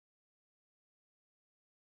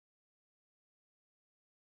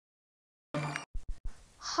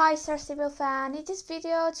Hi Star Stable fan, in this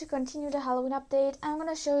video to continue the Halloween update, I'm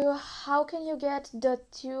gonna show you how can you get the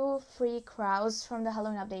 2 free crows from the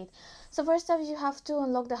Halloween update. So first off, you have to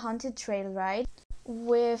unlock the haunted trail ride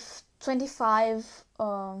with 25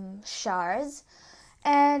 shards,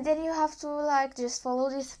 and then you have to just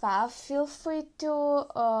follow this path. Feel free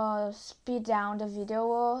to speed down the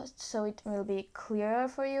video so it will be clearer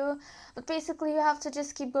for you, but basically you have to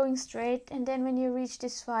just keep going straight, and then when you reach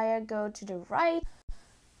this fire, go to the right.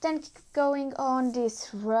 Then keep going on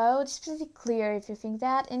this road. It's pretty clear if you think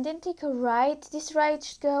that. And then take a right. This right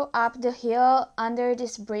should go up the hill under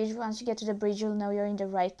this bridge. Once you get to the bridge, you'll know you're in the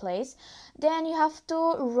right place. Then you have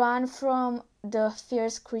to run from the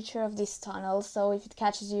fierce creature of this tunnel. So if it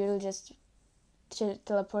catches you, you'll just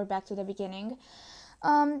teleport back to the beginning.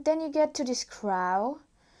 Then you get to this crow.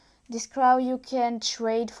 This crow you can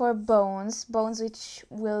trade for bones. Bones which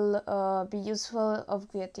will be useful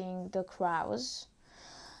of getting the crows.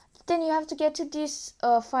 Then you have to get to this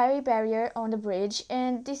fiery barrier on the bridge,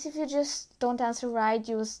 and this, if you just don't answer right,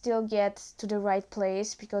 you will still get to the right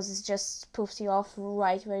place because it just poofs you off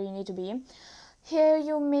right where you need to be. Here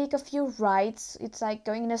you make a few rights. It's like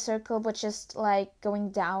going in a circle but just like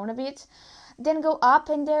going down a bit. Then go up,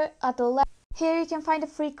 and there at the left, here you can find the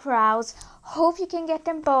free crows. Hope you can get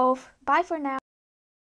them both. Bye for now.